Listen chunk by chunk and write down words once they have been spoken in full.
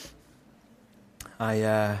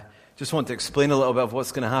I just want to explain a little bit of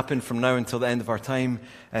what's going to happen from now until the end of our time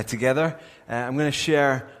together. I'm going to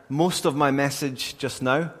share most of my message just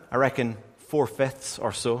now, I reckon 4/5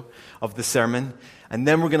 or so of the sermon, and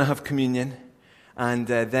then we're going to have communion, and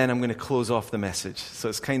then I'm going to close off the message. So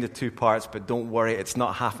it's kind of 2 parts, but don't worry, it's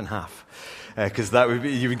not half and half, because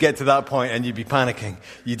you would get to that point and you'd be panicking.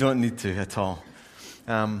 You don't need to at all.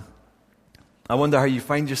 I wonder how you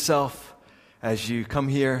find yourself as you come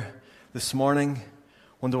here this morning.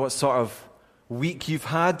 Wonder what sort of week you've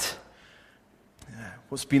had.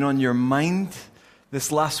 What's been on your mind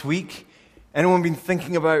this last week? Anyone been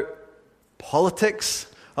thinking about politics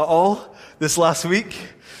at all this last week?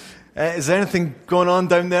 Is there anything going on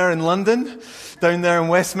down there in London? Down there in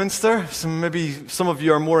Westminster? Maybe some of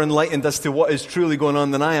you are more enlightened as to what is truly going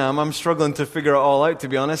on than I am. I'm struggling to figure it all out, to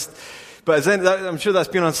be honest. But I'm sure that's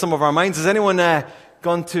been on some of our minds. Has anyone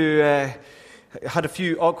had a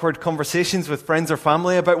few awkward conversations with friends or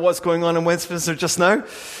family about what's going on in Westminster just now?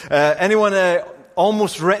 Anyone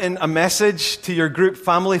almost written a message to your group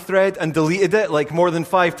family thread and deleted it like more than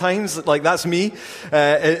 5 times? Like that's me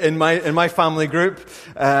in my family group.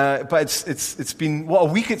 But it's been what a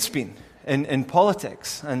week it's been in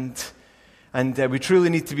politics, and we truly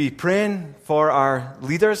need to be praying for our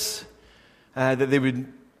leaders that they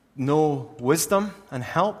would know wisdom and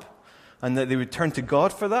help, and that they would turn to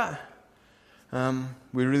God for that.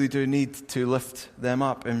 We really do need to lift them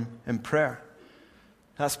up in prayer.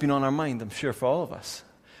 That's been on our mind, I'm sure, for all of us.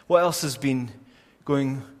 What else has been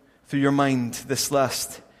going through your mind this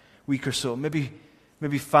last week or so? Maybe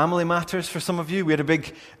family matters for some of you. We had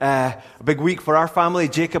a big week for our family.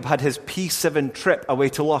 Jacob had his P7 trip away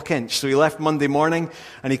to Loch Inch. So he left Monday morning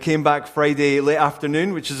and he came back Friday late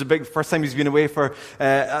afternoon, which is first time he's been away for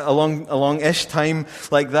a long-ish time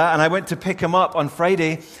like that. And I went to pick him up on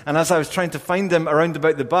Friday, and as I was trying to find him around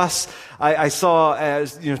about the bus, I saw,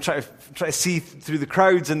 try to see through the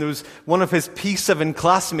crowds, and there was one of his P7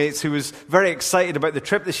 classmates who was very excited about the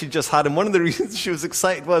trip that she just had. And one of the reasons she was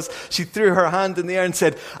excited was she threw her hand in the air and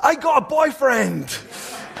said, "I got a boyfriend!"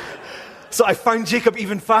 So I found Jacob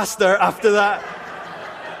even faster after that.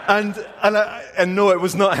 And no, it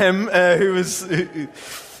was not him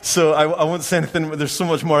So I won't say anything, but there's so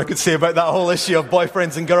much more I could say about that whole issue of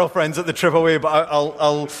boyfriends and girlfriends at the trip away, but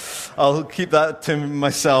I'll keep that to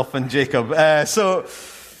myself and Jacob.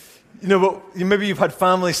 But maybe you've had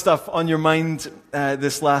family stuff on your mind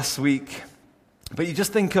this last week, but you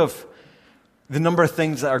just think of the number of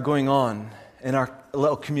things that are going on in our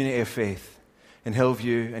little community of faith in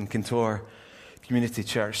Hillview and Kintore Community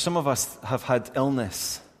Church. Some of us have had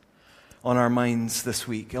illness on our minds this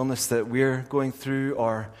week, illness that we're going through,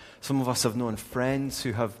 or some of us have known friends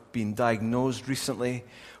who have been diagnosed recently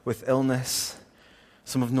with illness.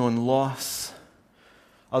 Some have known loss.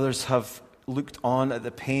 Others have looked on at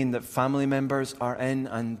the pain that family members are in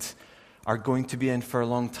and are going to be in for a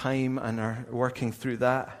long time and are working through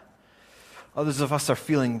that. Others of us are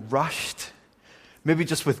feeling rushed, maybe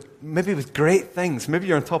with great things. Maybe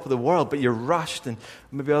you're on top of the world, but you're rushed, and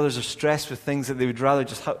maybe others are stressed with things that they would rather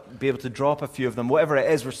just be able to drop a few of them. Whatever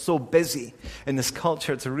it is, we're so busy in this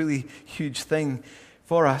culture. It's a really huge thing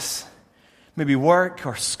for us. Maybe work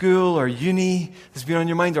or school or uni has been on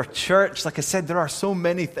your mind, or church. Like I said, there are so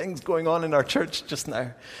many things going on in our church just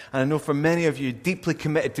now. And I know for many of you, deeply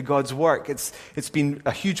committed to God's work, it's been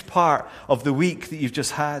a huge part of the week that you've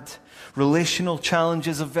just had. Relational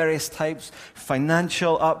challenges of various types,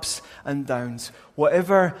 financial ups and downs.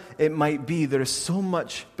 Whatever it might be, there is so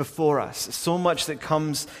much before us, so much that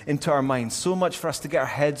comes into our minds, so much for us to get our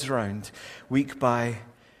heads around week by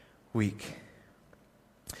week.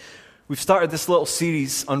 We've started this little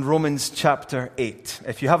series on Romans chapter 8.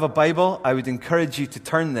 If you have a Bible, I would encourage you to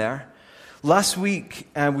turn there. Last week,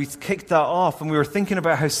 we kicked that off, and we were thinking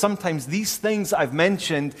about how sometimes these things I've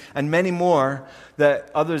mentioned, and many more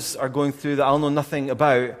that others are going through that I'll know nothing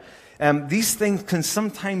about, these things can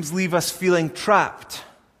sometimes leave us feeling trapped.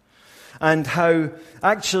 And how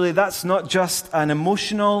actually that's not just an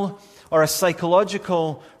emotional or a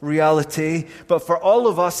psychological reality, but for all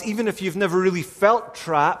of us, even if you've never really felt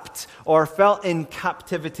trapped or felt in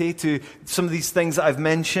captivity to some of these things that I've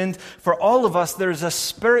mentioned, for all of us, there's a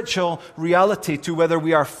spiritual reality to whether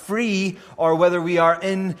we are free or whether we are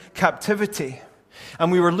in captivity.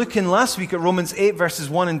 And we were looking last week at Romans 8 verses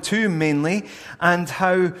 1 and 2 mainly, and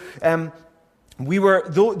how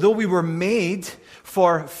Though we were made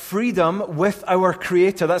for freedom with our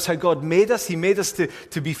Creator. That's how God made us. He made us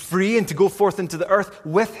to be free and to go forth into the earth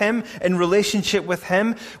with Him, in relationship with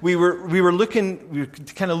Him. We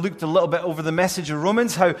kind of looked a little bit over the message of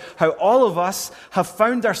Romans, how all of us have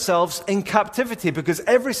found ourselves in captivity because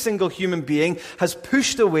every single human being has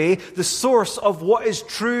pushed away the source of what is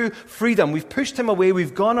true freedom. We've pushed Him away.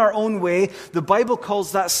 We've gone our own way. The Bible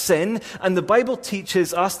calls that sin, and the Bible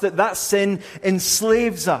teaches us that sin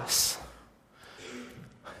enslaves us.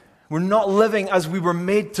 We're not living as we were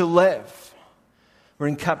made to live. We're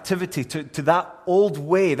in captivity to that old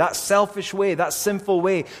way, that selfish way, that sinful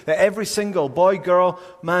way that every single boy, girl,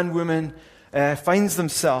 man, woman finds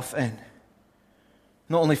themselves in.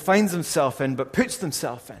 Not only finds themselves in, but puts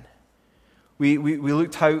themselves in. We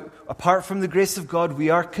looked how, apart from the grace of God, we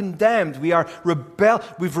are condemned.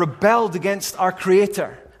 We've rebelled against our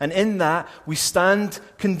Creator. And in that, we stand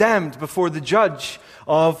condemned before the judge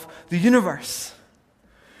of the universe.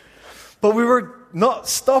 But we were not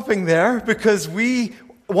stopping there because we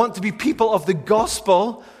want to be people of the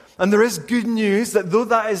gospel. And there is good news that though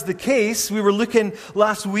that is the case, we were looking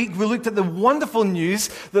last week, we looked at the wonderful news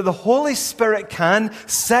that the Holy Spirit can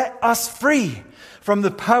set us free from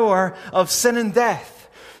the power of sin and death.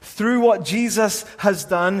 Through what Jesus has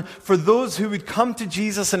done, for those who would come to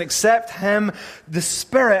Jesus and accept Him, the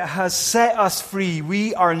Spirit has set us free.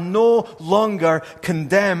 We are no longer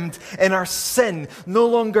condemned in our sin, no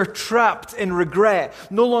longer trapped in regret,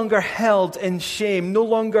 no longer held in shame, no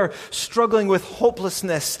longer struggling with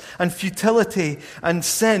hopelessness and futility and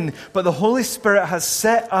sin, but the Holy Spirit has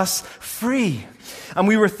set us free. And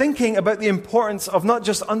we were thinking about the importance of not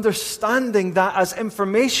just understanding that as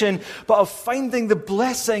information, but of finding the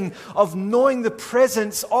blessing of knowing the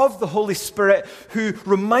presence of the Holy Spirit who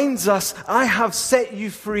reminds us, I have set you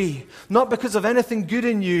free, not because of anything good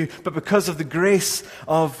in you, but because of the grace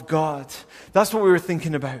of God. That's what we were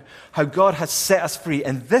thinking about, how God has set us free.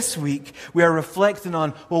 And this week, we are reflecting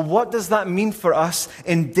on, well, what does that mean for us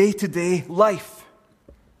in day-to-day life?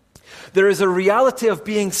 There is a reality of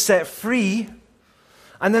being set free,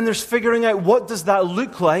 and then there's figuring out what does that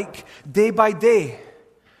look like day by day.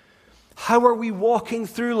 How are we walking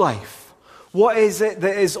through life? What is it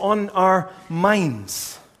that is on our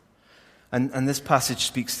minds? And this passage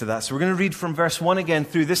speaks to that. So we're going to read from verse 1 again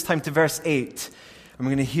through, this time to verse 8. And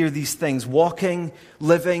we're going to hear these things. Walking,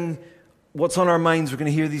 living, what's on our minds, we're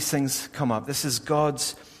going to hear these things come up. This is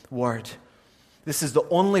God's Word. This is the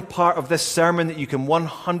only part of this sermon that you can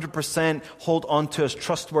 100% hold on to as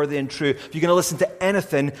trustworthy and true. If you're going to listen to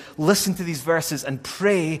anything, listen to these verses and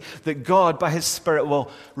pray that God, by His Spirit, will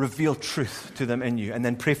reveal truth to them in you. And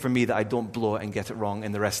then pray for me that I don't blow it and get it wrong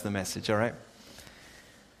in the rest of the message, all right?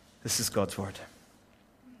 This is God's Word.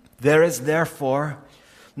 There is therefore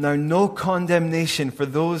now no condemnation for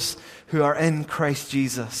those who are in Christ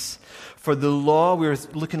Jesus. For the law, we were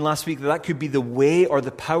looking last week, that could be the way or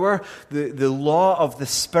the power. The law of the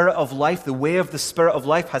Spirit of life, the way of the Spirit of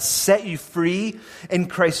life has set you free in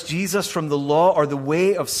Christ Jesus from the law or the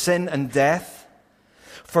way of sin and death.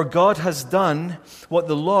 For God has done what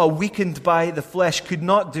the law, weakened by the flesh, could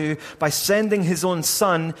not do by sending His own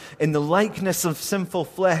Son in the likeness of sinful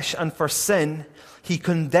flesh, and for sin, He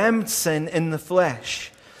condemned sin in the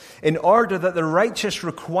flesh, in order that the righteous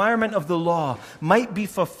requirement of the law might be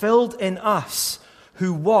fulfilled in us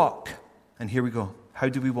who walk. And here we go. How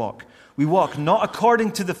do we walk? We walk not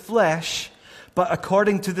according to the flesh, but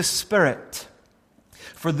according to the Spirit.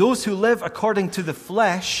 For those who live according to the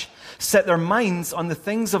flesh set their minds on the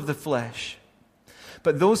things of the flesh.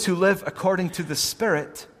 But those who live according to the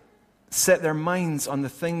Spirit set their minds on the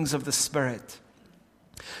things of the Spirit.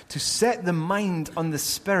 To set the mind on the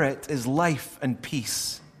Spirit is life and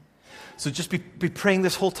peace. So just be praying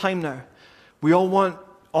this whole time now.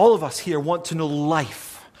 All of us here want to know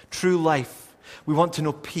life, true life. We want to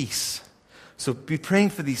know peace. So be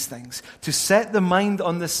praying for these things. To set the mind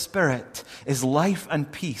on the Spirit is life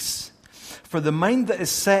and peace. For the mind that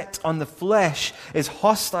is set on the flesh is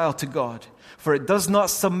hostile to God, for it does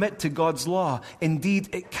not submit to God's law. Indeed,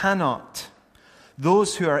 it cannot.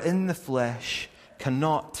 Those who are in the flesh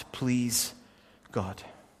cannot please God.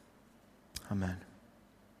 Amen.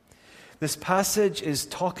 This passage is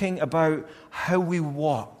talking about how we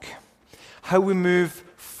walk, how we move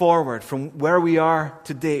forward from where we are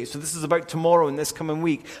today. So this is about tomorrow and this coming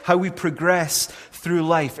week, how we progress through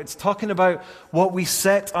life. It's talking about what we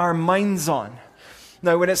set our minds on.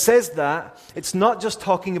 Now, when it says that, it's not just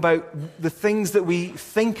talking about the things that we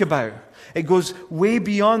think about. It goes way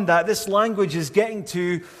beyond that. This language is getting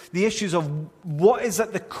to the issues of what is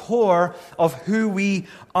at the core of who we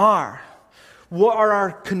are. What are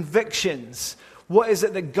our convictions? What is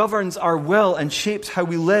it that governs our will and shapes how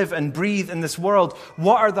we live and breathe in this world?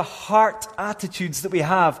 What are the heart attitudes that we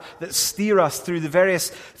have that steer us through the various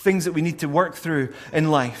things that we need to work through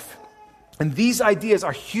in life? And these ideas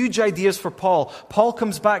are huge ideas for Paul. Paul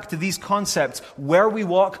comes back to these concepts: where we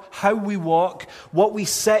walk, how we walk, what we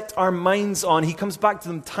set our minds on. He comes back to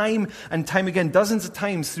them time and time again, dozens of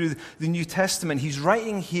times through the New Testament. He's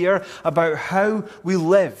writing here about how we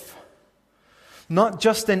live. Not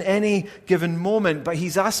just in any given moment, but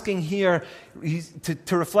he's asking here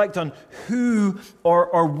to reflect on who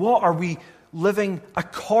or what are we living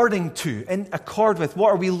according to, in accord with. What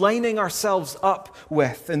are we lining ourselves up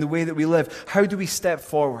with in the way that we live? How do we step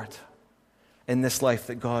forward in this life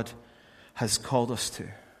that God has called us to?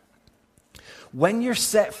 When you're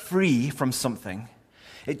set free from something,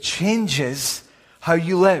 it changes how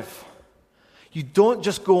you live. You don't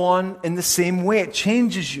just go on in the same way. It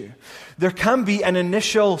changes you. There can be an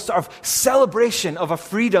initial sort of celebration of a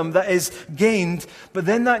freedom that is gained, but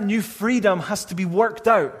then that new freedom has to be worked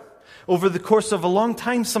out over the course of a long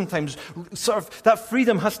time sometimes. Sort of that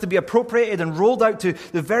freedom has to be appropriated and rolled out to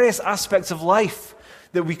the various aspects of life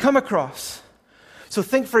that we come across. So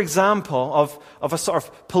think, for example, of a sort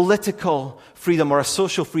of political freedom or a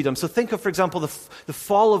social freedom. So think of, for example, the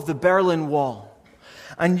fall of the Berlin Wall.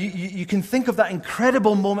 And you can think of that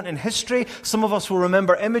incredible moment in history. Some of us will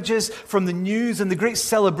remember images from the news and the great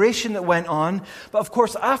celebration that went on. But of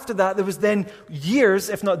course, after that, there was then years,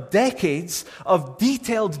 if not decades, of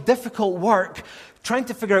detailed, difficult work trying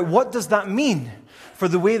to figure out what does that mean for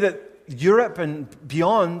the way that Europe and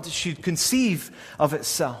beyond should conceive of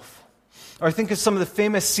itself. Or think of some of the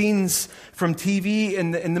famous scenes from TV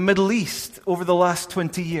in the Middle East over the last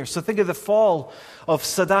 20 years. So think of the fall of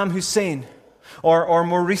Saddam Hussein. Or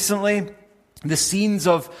more recently, the scenes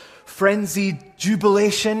of frenzied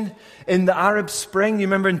jubilation in the Arab Spring. You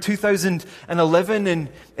remember in 2011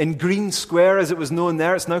 in Green Square, as it was known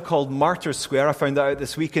there, it's now called Martyrs Square. I found that out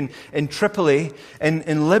this week in Tripoli,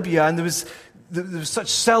 in Libya. And there was such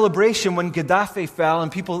celebration when Gaddafi fell and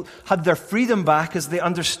people had their freedom back as they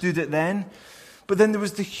understood it then. But then there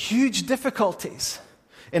was the huge difficulties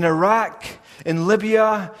in Iraq, in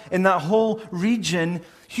Libya, in that whole region.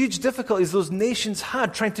 Huge difficulties those nations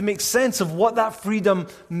had trying to make sense of what that freedom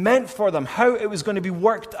meant for them, how it was going to be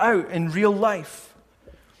worked out in real life.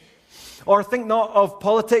 Or think not of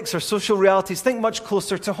politics or social realities, think much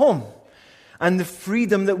closer to home and the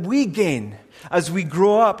freedom that we gain as we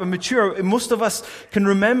grow up and mature. Most of us can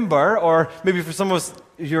remember, or maybe for some of us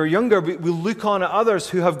who are younger, we look on at others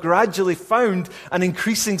who have gradually found an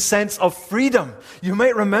increasing sense of freedom. You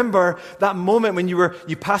might remember that moment when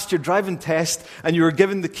you passed your driving test and you were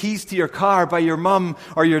given the keys to your car by your mum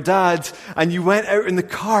or your dad, and you went out in the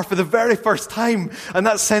car for the very first time, and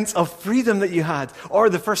that sense of freedom that you had. Or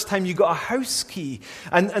the first time you got a house key.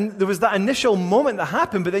 And there was that initial moment that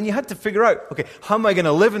happened, but then you had to figure out, okay, how am I going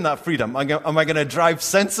to live in that freedom? Am I going to drive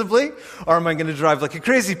sensibly, or am I going to drive like a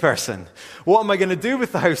crazy person? What am I going to do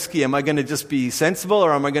with the house key? Am I going to just be sensible,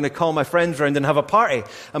 or am I going to call my friends around and have a party?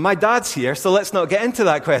 And my dad's here, so let's not get into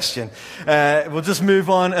that question. We'll just move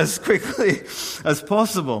on as quickly as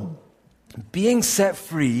possible. Being set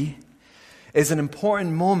free is an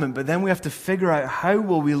important moment, but then we have to figure out how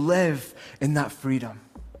will we live in that freedom.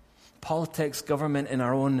 Politics, government, in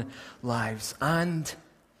our own lives, and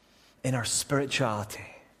in our spirituality.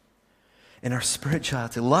 In our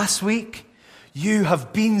spirituality. Last week, you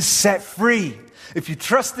have been set free. If you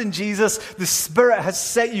trust in Jesus, the Spirit has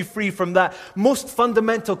set you free from that most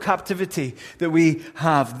fundamental captivity that we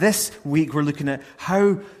have. This week, we're looking at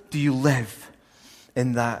how do you live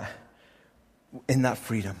in that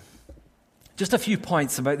freedom. Just a few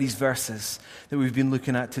points about these verses that we've been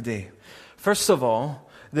looking at today. First of all,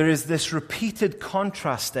 there is this repeated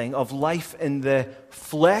contrasting of life in the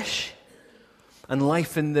flesh and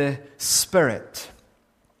life in the Spirit.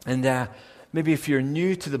 And maybe if you're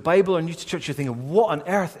new to the Bible or new to church, you're thinking, what on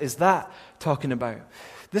earth is that talking about?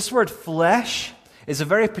 This word flesh is a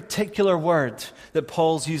very particular word that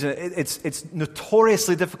Paul's using. It's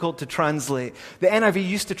notoriously difficult to translate. The NIV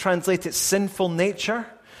used to translate it sinful nature,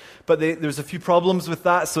 but there's a few problems with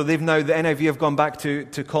that, so the NIV have gone back to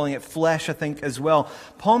calling it flesh, I think, as well.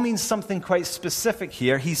 Paul means something quite specific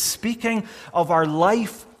here. He's speaking of our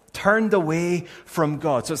life turned away from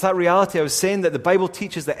God. So it's that reality. I was saying that the Bible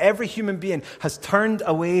teaches that every human being has turned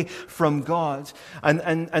away from God,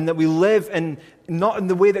 and that we live not in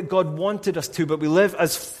the way that God wanted us to, but we live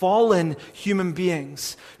as fallen human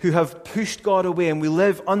beings who have pushed God away, and we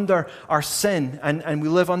live under our sin, and we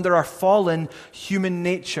live under our fallen human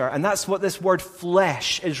nature. And that's what this word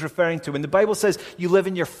flesh is referring to. When the Bible says you live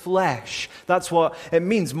in your flesh, that's what it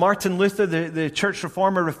means. Martin Luther, the church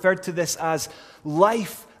reformer, referred to this as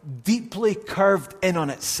life deeply curved in on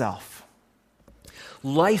itself.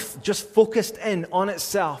 Life just focused in on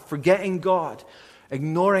itself, forgetting God,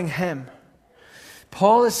 ignoring Him.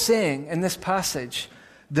 Paul is saying in this passage,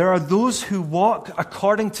 there are those who walk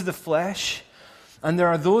according to the flesh, and there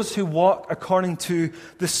are those who walk according to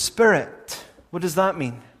the Spirit. What does that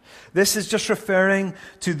mean? This is just referring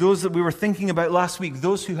to those that we were thinking about last week,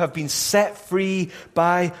 those who have been set free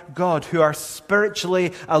by God, who are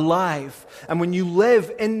spiritually alive. And when you live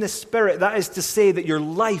in the Spirit, that is to say that your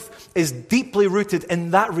life is deeply rooted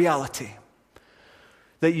in that reality.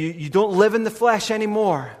 That you don't live in the flesh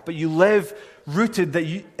anymore, but you live rooted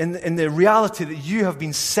in the reality that you have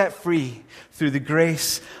been set free through the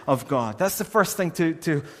grace of God. That's the first thing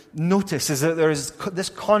to notice, is that there is this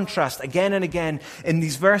contrast again and again in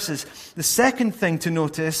these verses. The second thing to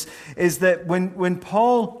notice is that when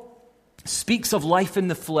Paul speaks of life in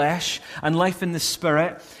the flesh and life in the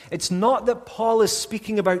Spirit, it's not that Paul is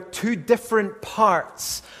speaking about two different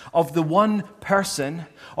parts of the one person,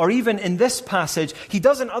 or even in this passage, he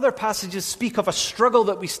does in other passages speak of a struggle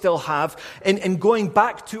that we still have in going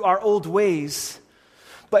back to our old ways.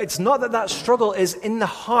 But it's not that struggle is in the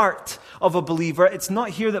heart of a believer. It's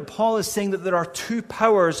not here that Paul is saying that there are two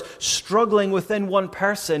powers struggling within one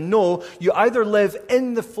person. No, you either live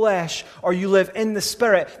in the flesh or you live in the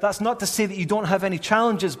Spirit. That's not to say that you don't have any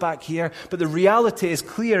challenges back here, but the reality is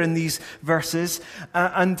clear in these verses.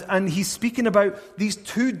 And he's speaking about these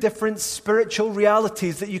two different spiritual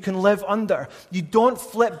realities that you can live under. You don't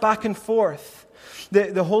flip back and forth.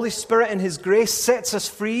 The Holy Spirit in His grace sets us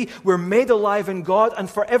free. We're made alive in God, and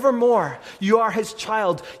forevermore you are His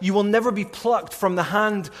child. You will never be plucked from the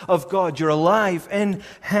hand of God. You're alive in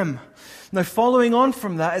Him. Now, following on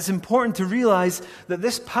from that, it's important to realize that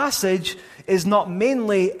this passage is not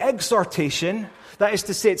mainly exhortation. That is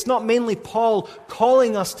to say, it's not mainly Paul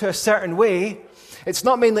calling us to a certain way. It's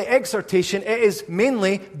not mainly exhortation. It is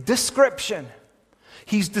mainly description.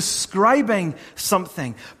 He's describing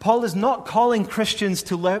something. Paul is not calling Christians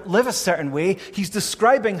to live a certain way. He's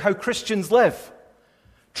describing how Christians live,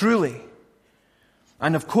 truly.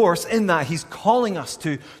 And of course, in that, he's calling us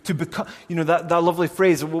to become, that lovely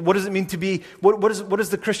phrase. What does it mean to be, what does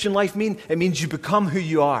the Christian life mean? It means you become who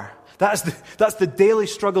you are. That's the daily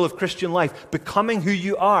struggle of Christian life, becoming who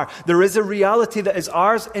you are. There is a reality that is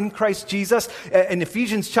ours in Christ Jesus. In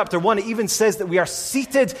Ephesians chapter 1, it even says that we are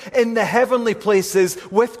seated in the heavenly places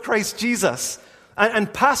with Christ Jesus.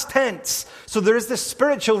 And past tense. So there is this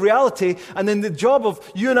spiritual reality, and then the job of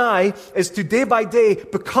you and I is to day by day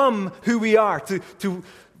become who we are, to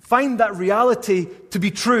find that reality to be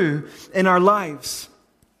true in our lives.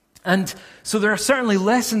 And so there are certainly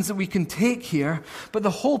lessons that we can take here, but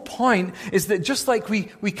the whole point is that just like we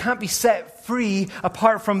can't be set free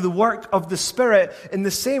apart from the work of the Spirit, in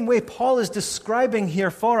the same way Paul is describing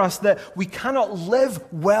here for us that we cannot live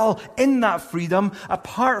well in that freedom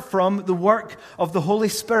apart from the work of the Holy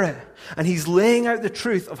Spirit. And he's laying out the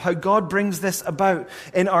truth of how God brings this about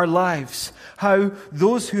in our lives. How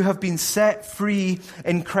those who have been set free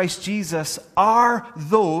in Christ Jesus are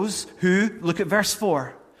those who, look at verse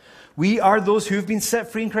 4, we are those who have been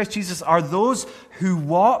set free in Christ Jesus, are those who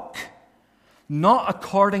walk not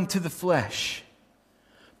according to the flesh,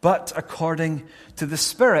 but according to the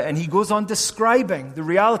Spirit. And he goes on describing the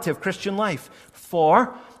reality of Christian life.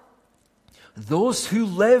 For those who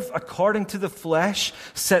live according to the flesh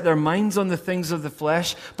set their minds on the things of the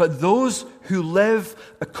flesh, but those who live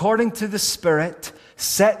according to the Spirit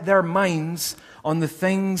set their minds on the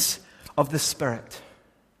things of the Spirit.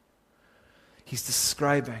 He's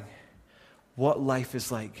describing what life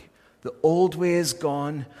is like. The old way is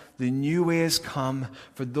gone, the new way has come.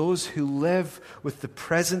 For those who live with the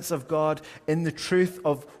presence of God in the truth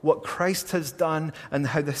of what Christ has done and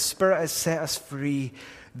how the Spirit has set us free,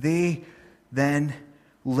 they then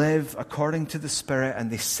live according to the Spirit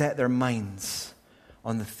and they set their minds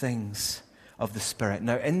on the things of the Spirit.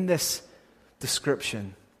 Now, in this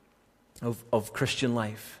description of Christian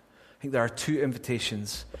life, I think there are two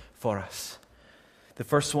invitations for us. The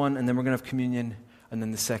first one, and then we're going to have communion, and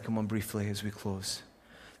then the second one briefly as we close.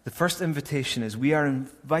 The first invitation is we are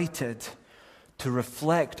invited to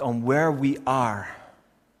reflect on where we are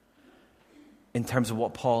in terms of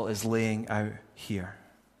what Paul is laying out here.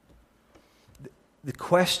 The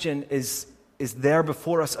question is there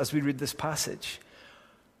before us as we read this passage.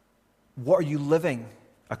 What are you living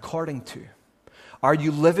according to? Are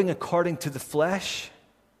you living according to the flesh?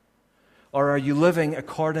 Or are you living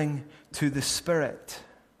according to the Spirit?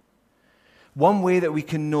 One way that we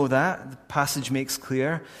can know that, the passage makes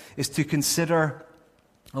clear, is to consider,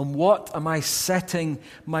 on what am I setting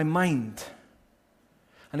my mind?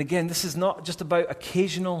 And again, this is not just about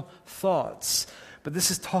occasional thoughts, but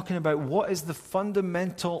this is talking about what is the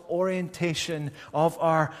fundamental orientation of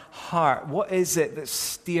our heart. What is it that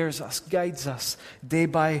steers us, guides us day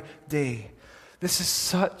by day? This is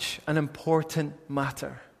such an important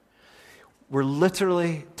matter. We're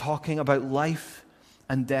literally talking about life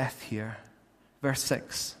and death here. Verse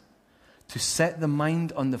 6, to set the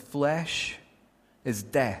mind on the flesh is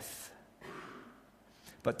death,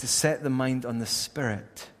 but to set the mind on the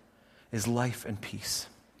Spirit is life and peace.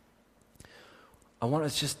 I want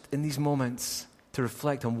us just in these moments to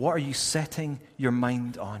reflect on what are you setting your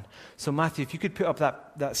mind on. So Matthew, if you could put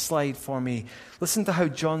up that slide for me. Listen to how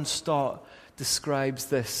John Stott describes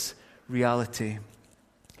this reality.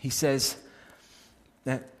 He says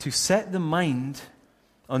that to set the mind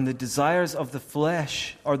on the desires of the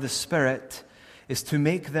flesh or the Spirit is to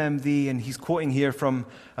make them and he's quoting here from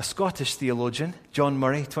a Scottish theologian, John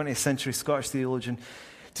Murray, 20th century Scottish theologian.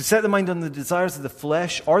 To set the mind on the desires of the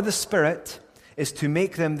flesh or the Spirit is to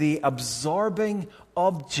make them the absorbing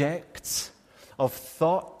objects of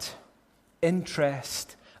thought,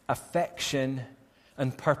 interest, affection,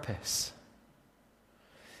 and purpose.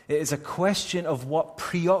 It is a question of what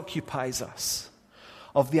preoccupies us,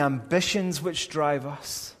 of the ambitions which drive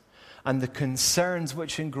us, and the concerns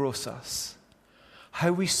which engross us.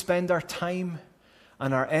 How we spend our time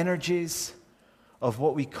and our energies, of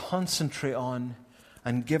what we concentrate on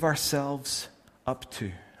and give ourselves up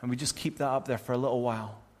to. And we just keep that up there for a little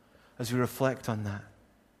while as we reflect on that.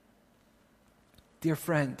 Dear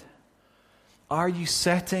friend, are you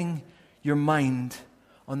setting your mind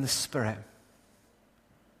on the Spirit?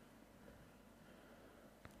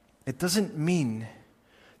 It doesn't mean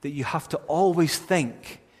that you have to always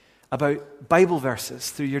think about Bible verses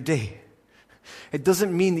through your day. It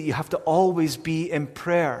doesn't mean that you have to always be in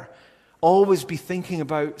prayer, always be thinking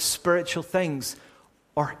about spiritual things,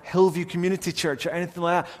 or Hillview Community Church or anything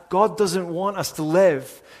like that. God doesn't want us to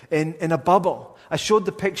live in a bubble. I showed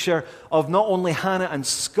the picture of not only Hannah and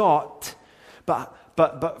Scott,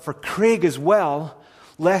 but for Craig as well,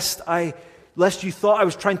 lest you thought I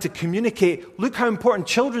was trying to communicate, look how important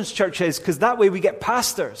children's church is, because that way we get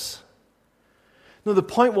pastors. No, the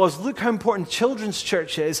point was, look how important children's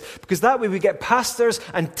church is, because that way we get pastors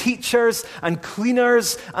and teachers and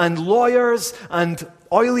cleaners and lawyers and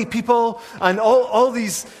oily people and all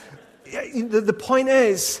these. The point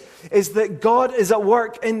is that God is at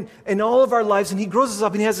work in all of our lives, and He grows us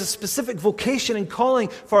up, and He has a specific vocation and calling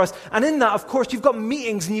for us. And in that, of course, you've got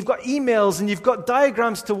meetings, and you've got emails, and you've got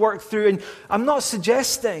diagrams to work through. And I'm not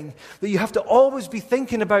suggesting that you have to always be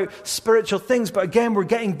thinking about spiritual things, but again, we're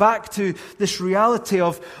getting back to this reality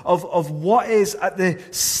of what is at the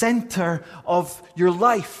center of your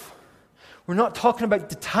life. We're not talking about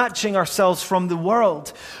detaching ourselves from the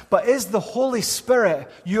world, but is the Holy Spirit,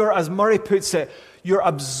 as Murray puts it, your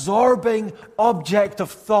absorbing object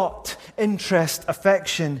of thought, interest,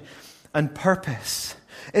 affection, and purpose?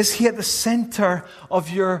 Is He at the center of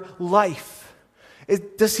your life?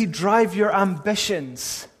 Does He drive your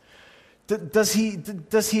ambitions? Does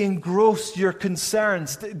he engross your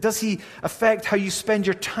concerns? Does He affect how you spend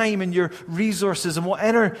your time and your resources and what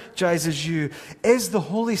energizes you? Is the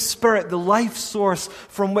Holy Spirit the life source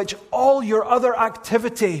from which all your other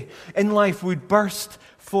activity in life would burst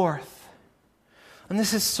forth? And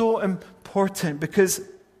this is so important, because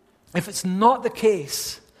if it's not the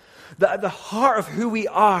case, that at the heart of who we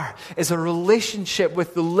are is a relationship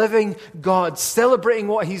with the living God, celebrating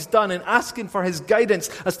what He's done and asking for His guidance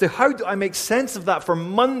as to how do I make sense of that for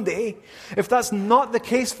Monday. If that's not the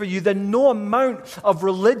case for you, then no amount of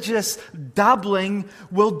religious dabbling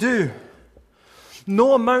will do.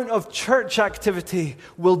 No amount of church activity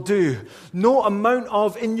will do. No amount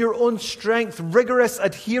of, in your own strength, rigorous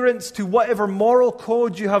adherence to whatever moral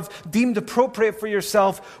code you have deemed appropriate for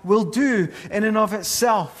yourself will do in and of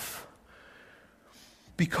itself.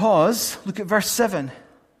 Because, look at verse 7.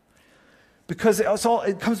 Because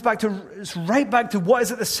it's right back to what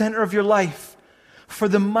is at the center of your life. For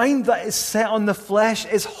the mind that is set on the flesh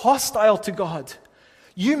is hostile to God.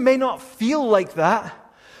 You may not feel like that,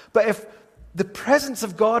 but the presence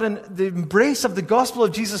of God and the embrace of the gospel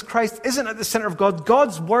of Jesus Christ isn't at the center of God.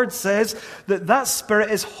 God's word says that that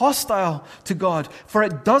spirit is hostile to God, for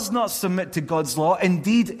it does not submit to God's law.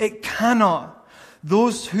 Indeed, it cannot.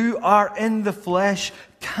 Those who are in the flesh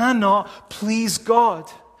cannot please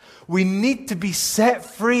God. We need to be set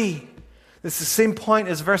free. It's the same point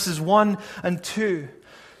as verses 1 and 2.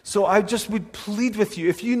 So I just would plead with you,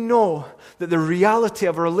 if you know that the reality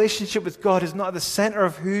of a relationship with God is not at the center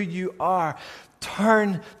of who you are,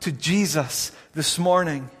 turn to Jesus this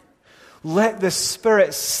morning. Let the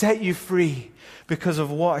Spirit set you free because of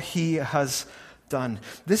what He has done.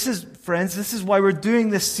 Friends, this is why we're doing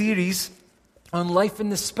this series on life in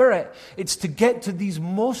the Spirit. It's to get to these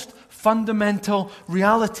most fundamental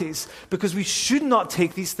realities, because we should not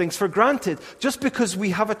take these things for granted. Just because we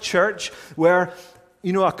have a church where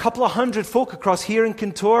a couple of hundred folk across here in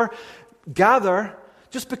Kintore gather,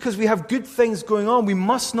 just because we have good things going on, we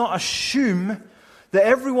must not assume that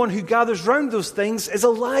everyone who gathers around those things is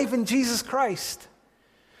alive in Jesus Christ.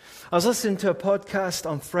 I was listening to a podcast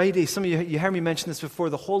on Friday. Some of you heard me mention this before,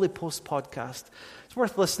 the Holy Post podcast. It's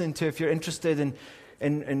worth listening to if you're interested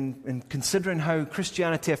in considering how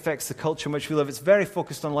Christianity affects the culture in which we live. It's very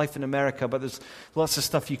focused on life in America, but there's lots of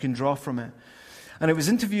stuff you can draw from it. And it was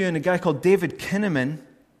interviewing a guy called David Kinnaman,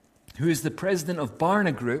 who is the president of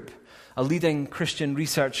Barna Group, a leading Christian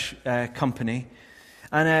research company.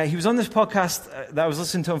 And he was on this podcast that I was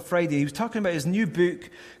listening to on Friday. He was talking about his new book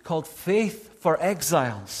called Faith for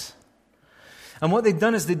Exiles. And what they'd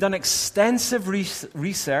done is they'd done extensive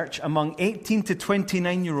research among 18 to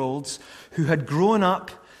 29-year-olds who had grown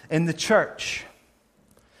up in the church.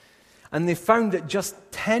 And they found that just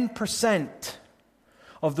 10%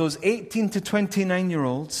 of those 18 to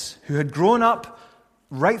 29-year-olds who had grown up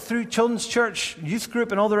right through children's church, youth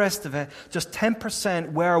group, and all the rest of it, just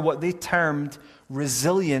 10% were what they termed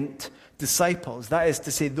resilient disciples. That is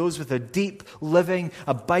to say, those with a deep, living,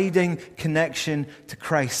 abiding connection to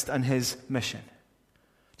Christ and His mission.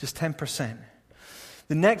 Just 10%.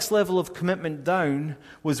 The next level of commitment down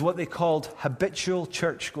was what they called habitual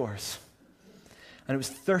churchgoers. And it was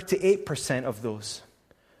 38% of those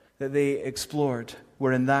that they explored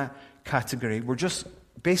were in that category. We're just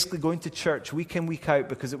basically going to church week in, week out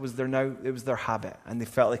because it was their habit, and they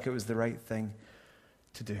felt like it was the right thing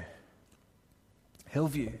to do.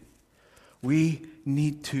 Hillview, we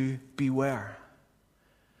need to beware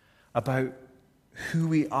about who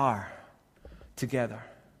we are together.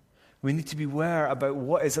 We need to beware about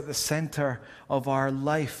what is at the center of our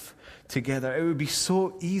life together. It would be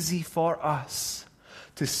so easy for us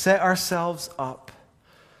to set ourselves up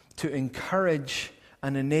to encourage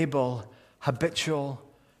and enable habitual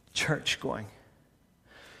church going.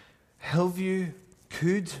 Hillview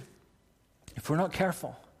could, if we're not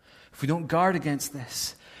careful, if we don't guard against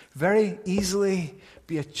this, very easily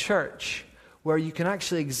be a church where you can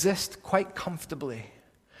actually exist quite comfortably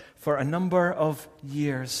for a number of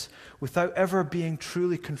years without ever being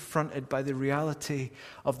truly confronted by the reality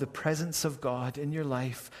of the presence of God in your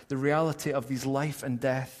life, the reality of these life and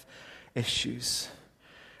death issues,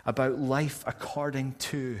 about life according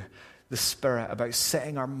to the Spirit, about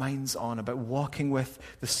setting our minds on, about walking with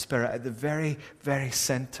the Spirit at the very, very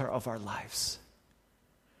center of our lives.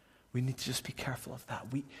 We need to just be careful of that.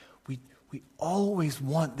 We always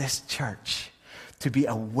want this church to be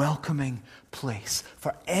a welcoming place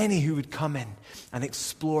for any who would come in and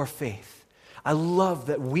explore faith. I love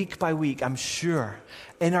that week by week, I'm sure,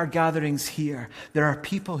 in our gatherings here, there are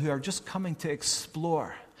people who are just coming to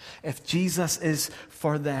explore if Jesus is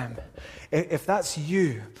for them. If that's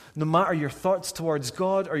you, no matter your thoughts towards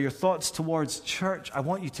God or your thoughts towards church, I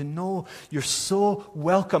want you to know you're so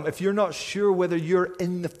welcome. If you're not sure whether you're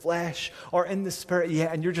in the flesh or in the Spirit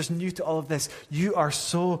yet, and you're just new to all of this, you are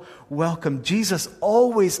so welcome. Jesus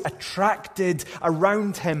always attracted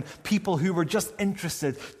around Him people who were just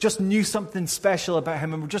interested, just knew something special about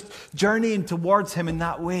Him, and were just journeying towards Him in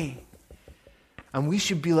that way. And we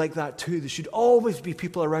should be like that too. There should always be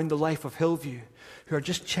people around the life of Hillview who are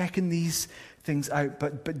just checking these things out.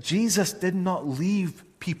 But Jesus did not leave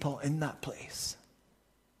people in that place.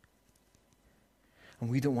 And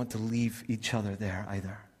we don't want to leave each other there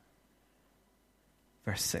either.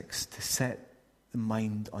 Verse 6, to set the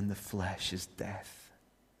mind on the flesh is death,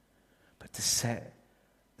 but to set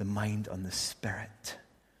the mind on the Spirit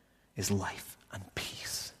is life and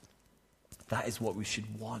peace. That is what we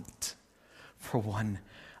should want for one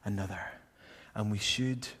another. And we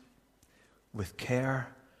should, with care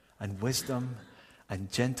and wisdom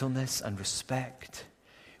and gentleness and respect,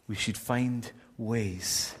 we should find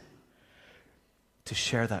ways to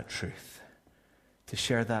share that truth, to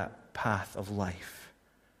share that path of life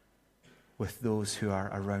with those who are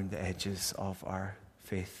around the edges of our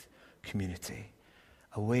faith community,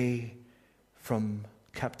 away from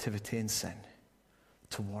captivity and sin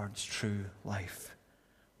towards true life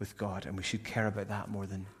with God. And we should care about that more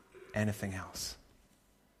than anything else.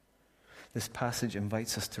 This passage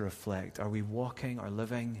invites us to reflect. Are we walking or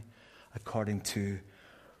living according to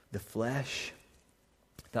the flesh,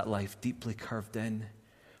 that life deeply curved in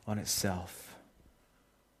on itself?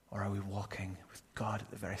 Or are we walking with God at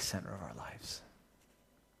the very center of our lives?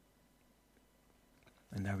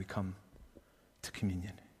 And now we come to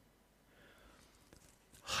communion.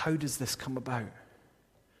 How does this come about?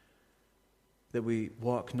 That we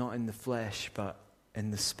walk not in the flesh, but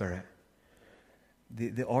in the Spirit.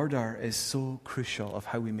 The order is so crucial of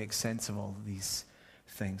how we make sense of all of these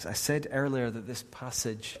things. I said earlier that this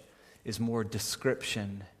passage is more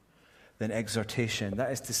description than exhortation.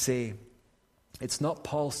 That is to say, it's not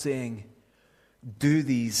Paul saying, do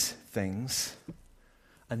these things,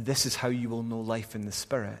 and this is how you will know life in the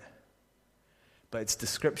Spirit. But it's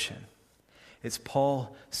description. It's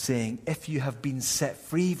Paul saying, if you have been set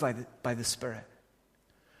free by the Spirit,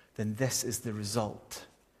 then this is the result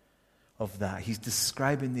of that. He's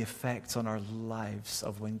describing the effects on our lives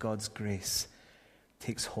of when God's grace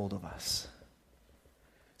takes hold of us.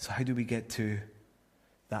 So how do we get to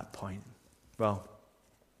that point? Well,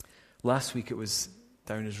 last week it was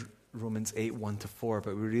down as Romans 8, 1-4,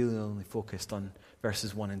 but we really only focused on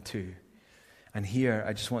verses 1 and 2. And here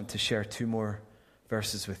I just want to share two more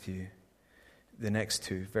verses with you. The next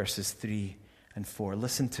two, verses 3 and 4.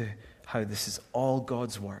 Listen to how this is all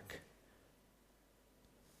God's work.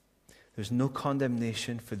 There's no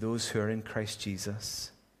condemnation for those who are in Christ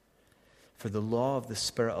Jesus. For the law of the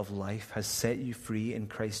Spirit of life has set you free in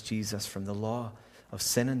Christ Jesus from the law of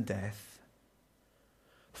sin and death.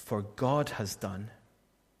 For God has done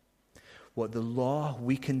what the law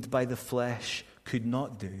weakened by the flesh could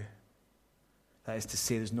not do. That is to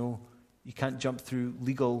say, you can't jump through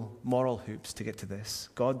legal, moral hoops to get to this.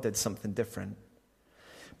 God did something different.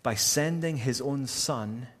 By sending his own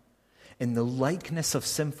Son in the likeness of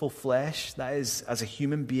sinful flesh, that is, as a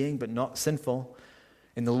human being, but not sinful,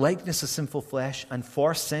 in the likeness of sinful flesh, and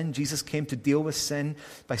for sin, Jesus came to deal with sin.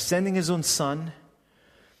 By sending his own Son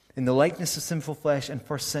in the likeness of sinful flesh and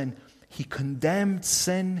for sin, he condemned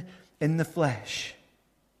sin in the flesh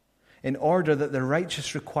in order that the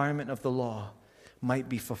righteous requirement of the law might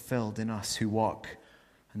be fulfilled in us who walk.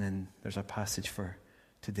 And then there's our passage for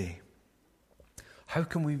today. How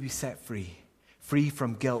can we be set free? Free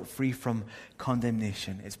from guilt, free from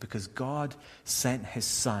condemnation. It's because God sent his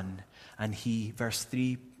Son, and he, verse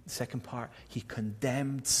 3, second part, he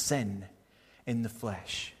condemned sin in the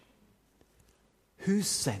flesh. Whose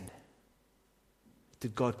sin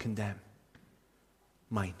did God condemn?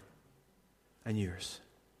 Mine and yours.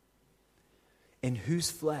 In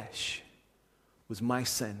whose flesh was my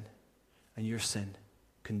sin and your sin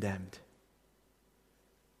condemned?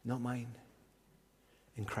 Not mine.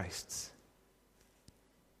 In Christ's.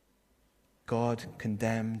 God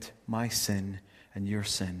condemned my sin and your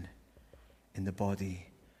sin in the body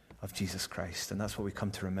of Jesus Christ. And that's what we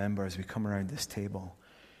come to remember as we come around this table.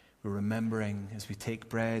 We're remembering as we take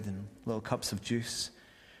bread and little cups of juice,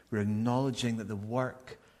 we're acknowledging that the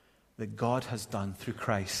work that God has done through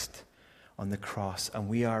Christ on the cross, and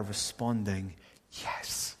we are responding,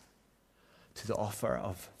 yes, to the offer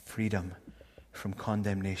of freedom from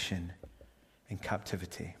condemnation and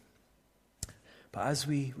captivity. But as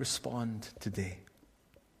we respond today,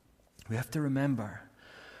 we have to remember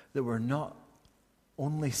that we're not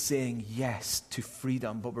only saying yes to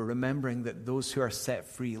freedom, but we're remembering that those who are set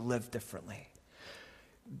free live differently.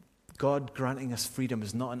 God granting us freedom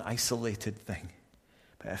is not an isolated thing,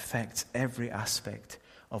 but it affects every aspect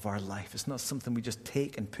of our life. It's not something we just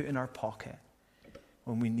take and put in our pocket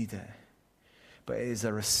when we need it, but it is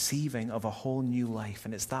a receiving of a whole new life,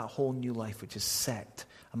 and it's that whole new life which is set,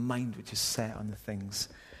 a mind which is set on the things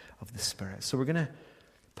of the Spirit. So we're going to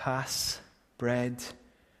pass bread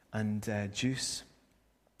and juice.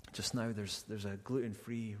 Just now there's a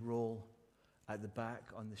gluten-free roll at the back,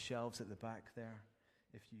 on the shelves at the back there,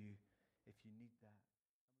 if you need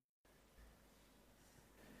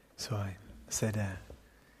that. So I said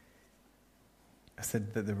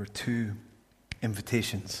that there were two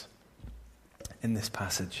invitations in this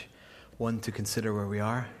passage. One, to consider where we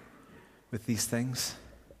are with these things.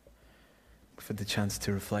 We've had the chance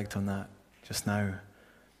to reflect on that just now.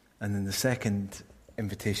 And then the second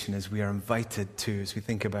invitation is we are invited to, as we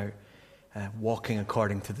think about walking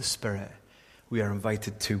according to the Spirit, we are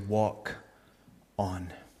invited to walk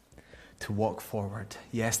on, to walk forward.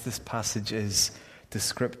 Yes, this passage is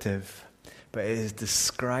descriptive, but it is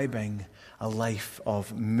describing a life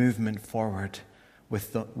of movement forward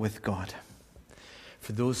with God.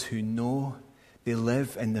 For those who know they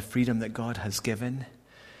live in the freedom that God has given,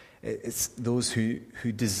 it's those who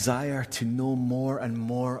desire to know more and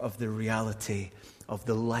more of the reality of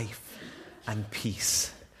the life and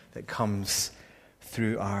peace that comes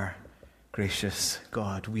through our gracious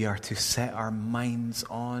God. We are to set our minds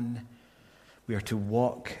on, we are to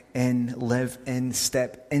walk in, live in,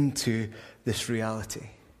 step into this reality.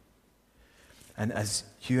 And as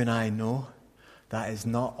you and I know, that is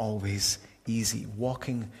not always easy.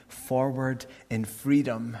 Walking forward in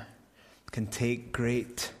freedom can take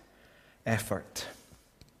great effort.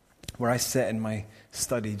 Where I sit in my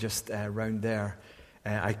study just around there,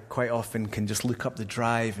 I quite often can just look up the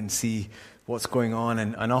drive and see what's going on,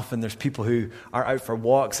 and often there's people who are out for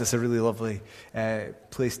walks. It's a really lovely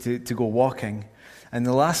place to go walking. And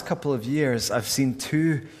the last couple of years, I've seen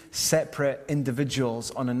two separate individuals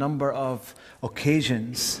on a number of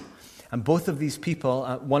occasions, and both of these people,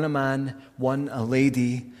 one a man, one a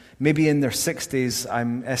lady, maybe in their 60s,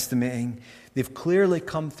 I'm estimating, they've clearly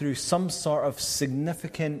come through some sort of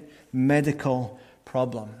significant medical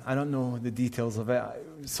problem. I don't know the details of it.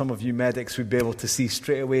 Some of you medics would be able to see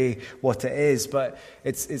straight away what it is, but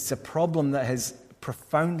it's a problem that has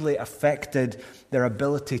profoundly affected their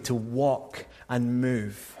ability to walk and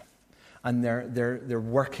move, and they're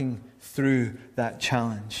working through that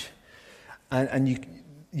challenge. And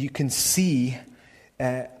you can see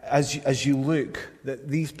as you look that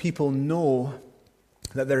these people know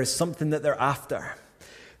that there is something that they're after.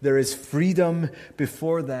 There is freedom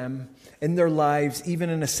before them in their lives, even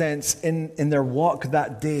in a sense, in their walk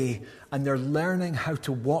that day, and they're learning how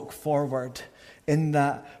to walk forward in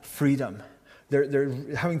that freedom. They're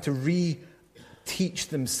having to reteach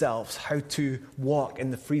themselves how to walk in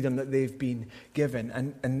the freedom that they've been given.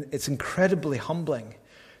 And it's incredibly humbling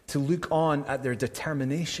to look on at their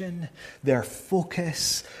determination, their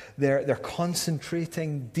focus, they're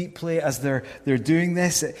concentrating deeply as they're doing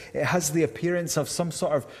this. It has the appearance of some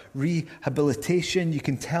sort of rehabilitation. You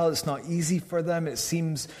can tell it's not easy for them. It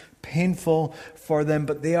seems painful for them,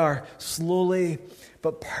 but they are slowly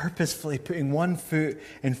but purposefully putting one foot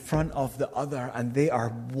in front of the other, and they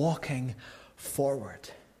are walking forward.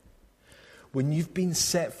 When you've been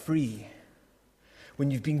set free,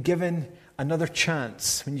 when you've been given another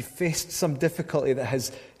chance, when you've faced some difficulty that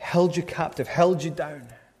has held you captive, held you down,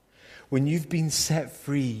 when you've been set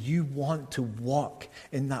free, you want to walk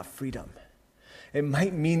in that freedom. It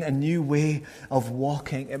might mean a new way of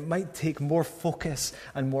walking. It might take more focus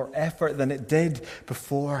and more effort than it did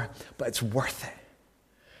before, but it's worth it.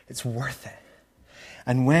 It's worth it.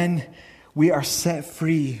 And when we are set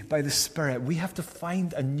free by the Spirit, we have to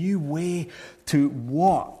find a new way to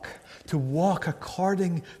walk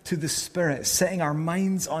according to the Spirit, setting our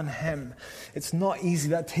minds on Him. It's not easy.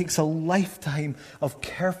 That takes a lifetime of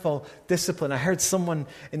careful discipline. I heard someone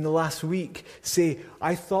in the last week say,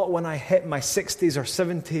 I thought when I hit my 60s or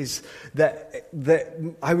 70s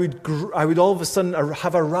that I would all of a sudden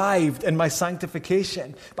have arrived in my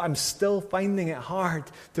sanctification, but I'm still finding it hard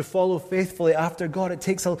to follow faithfully after God. It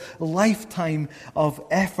takes a lifetime of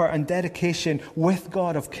effort and dedication with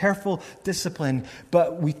God, of careful discipline,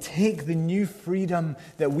 but we take the new freedom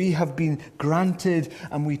that we have been granted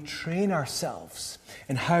and we train ourselves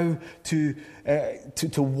in how to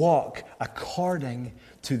walk according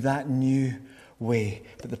to that new way.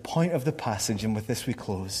 But the point of the passage, and with this we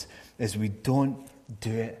close, is we don't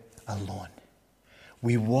do it alone.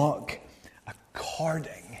 We walk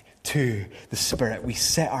according to the Spirit. We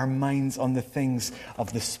set our minds on the things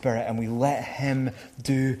of the Spirit and we let Him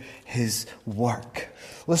do His work.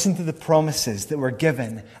 Listen to the promises that were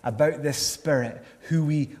given about this Spirit who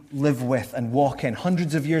we live with and walk in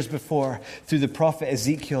hundreds of years before through the prophet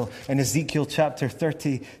Ezekiel. In Ezekiel chapter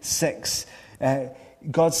 36,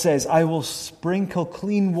 God says, I will sprinkle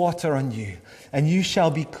clean water on you, and you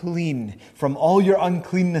shall be clean from all your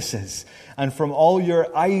uncleannesses, and from all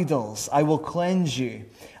your idols I will cleanse you,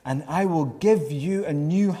 and I will give you a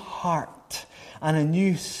new heart, and a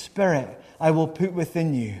new spirit I will put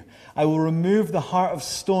within you. I will remove the heart of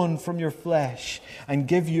stone from your flesh, and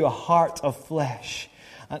give you a heart of flesh.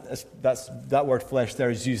 That word flesh there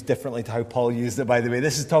is used differently to how Paul used it, by the way.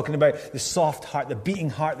 This is talking about the soft heart, the beating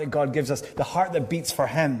heart that God gives us, the heart that beats for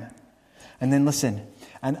Him. And then listen,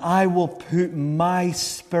 and I will put my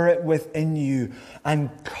Spirit within you and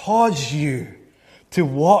cause you to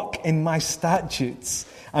walk in my statutes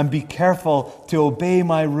and be careful to obey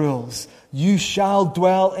my rules. You shall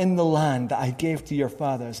dwell in the land that I gave to your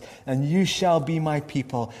fathers, and you shall be my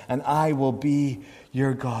people, and I will be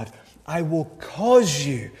your God. I will cause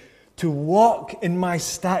you to walk in my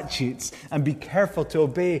statutes and be careful to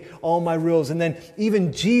obey all my rules. And then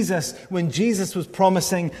even Jesus, when Jesus was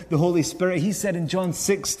promising the Holy Spirit, he said in John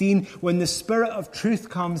 16, when the Spirit of truth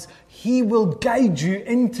comes, he will guide you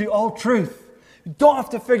into all truth. You don't have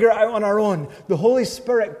to figure it out on our own. The Holy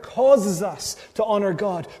Spirit causes us to honor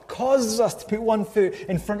God, causes us to put one foot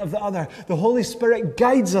in front of the other. The Holy Spirit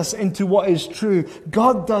guides us into what is true.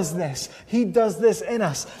 God does this. He does this in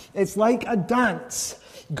us. It's like a dance.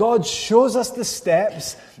 God shows us the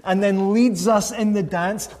steps and then leads us in the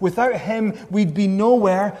dance. Without Him, we'd be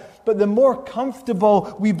nowhere. But the more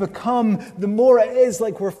comfortable we become, the more it is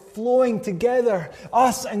like we're flowing together,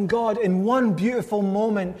 us and God, in one beautiful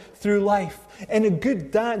moment through life. In a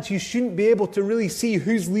good dance, you shouldn't be able to really see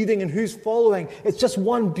who's leading and who's following. It's just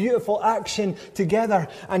one beautiful action together.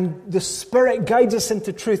 And the Spirit guides us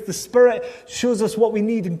into truth. The Spirit shows us what we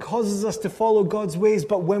need and causes us to follow God's ways.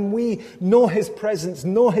 But when we know His presence,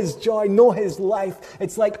 know His joy, know His life,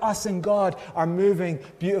 it's like us and God are moving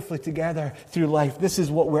beautifully together through life. This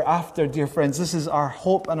is what we're after, dear friends. This is our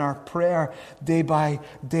hope and our prayer day by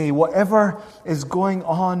day. Whatever is going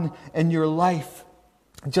on in your life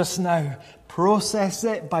just now, process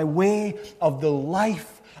it by way of the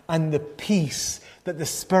life and the peace that the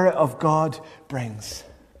Spirit of God brings.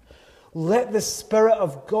 Let the Spirit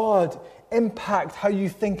of God impact how you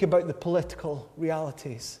think about the political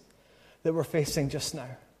realities that we're facing just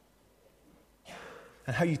now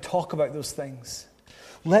and how you talk about those things.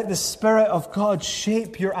 Let the Spirit of God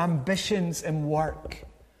shape your ambitions in work,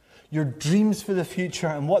 your dreams for the future,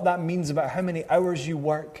 and what that means about how many hours you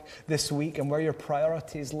work this week and where your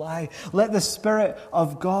priorities lie. Let the Spirit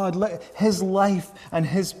of God, let His life and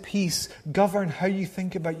His peace govern how you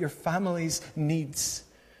think about your family's needs.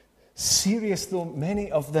 Serious though many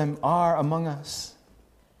of them are among us.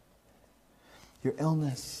 Your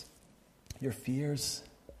illness, your fears,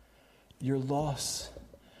 your loss,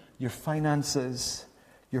 your finances,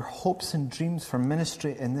 your hopes and dreams for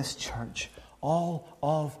ministry in this church, all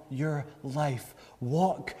of your life.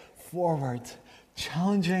 Walk forward,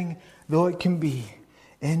 challenging though it can be,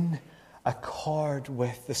 in accord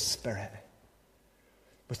with the Spirit,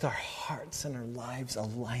 with our hearts and our lives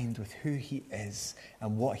aligned with who He is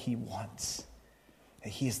and what He wants.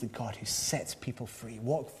 That He is the God who sets people free.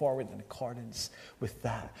 Walk forward in accordance with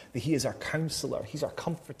that. That He is our counselor, He's our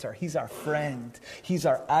comforter, He's our friend, He's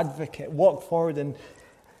our advocate. Walk forward in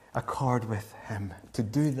accord with Him. To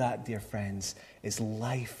do that, dear friends, is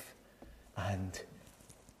life and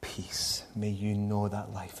peace. May you know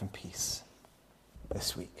that life and peace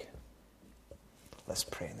this week. Let's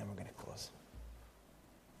pray and then we're going to close.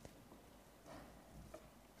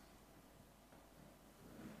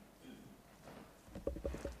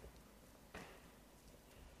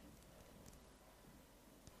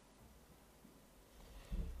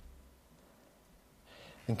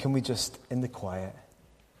 And can we just, in the quiet,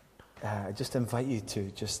 I just invite you to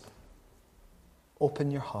just open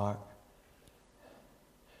your heart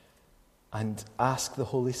and ask the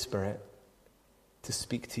Holy Spirit to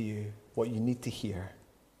speak to you what you need to hear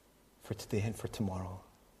for today and for tomorrow.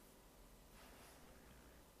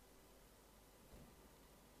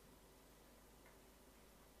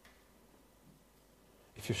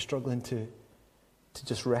 If you're struggling to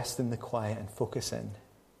just rest in the quiet and focus in,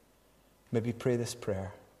 maybe pray this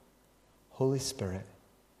prayer. Holy Spirit,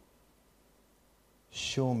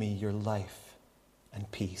 show me your life and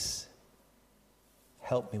peace.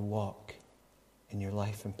 Help me walk in your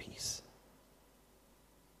life and peace.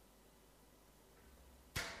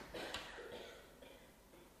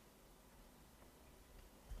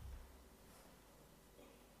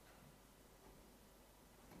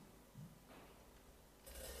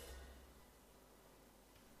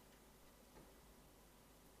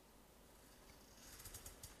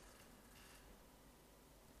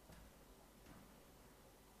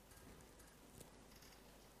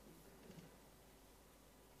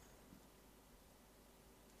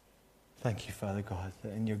 Thank you, Father God,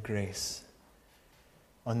 that in your grace,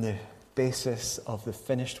 on the basis of the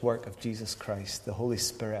finished work of Jesus Christ, the Holy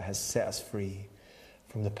Spirit has set us free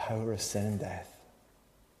from the power of sin and death.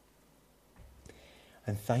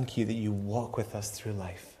 And thank you that you walk with us through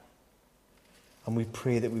life. And we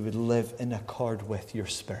pray that we would live in accord with your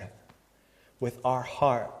Spirit, with our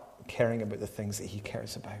heart caring about the things that He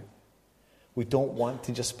cares about. We don't want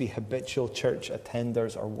to just be habitual church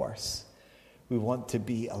attenders or worse. We want to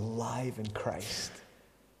be alive in Christ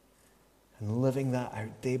and living that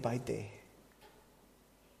out day by day.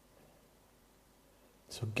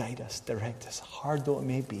 So guide us, direct us, hard though it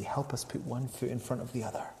may be. Help us put one foot in front of the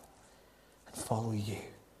other and follow you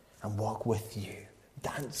and walk with you,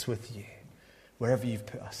 dance with you, wherever you've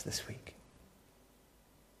put us this week.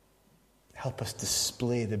 Help us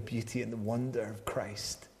display the beauty and the wonder of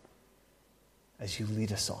Christ as you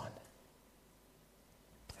lead us on.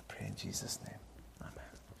 I pray in Jesus' name.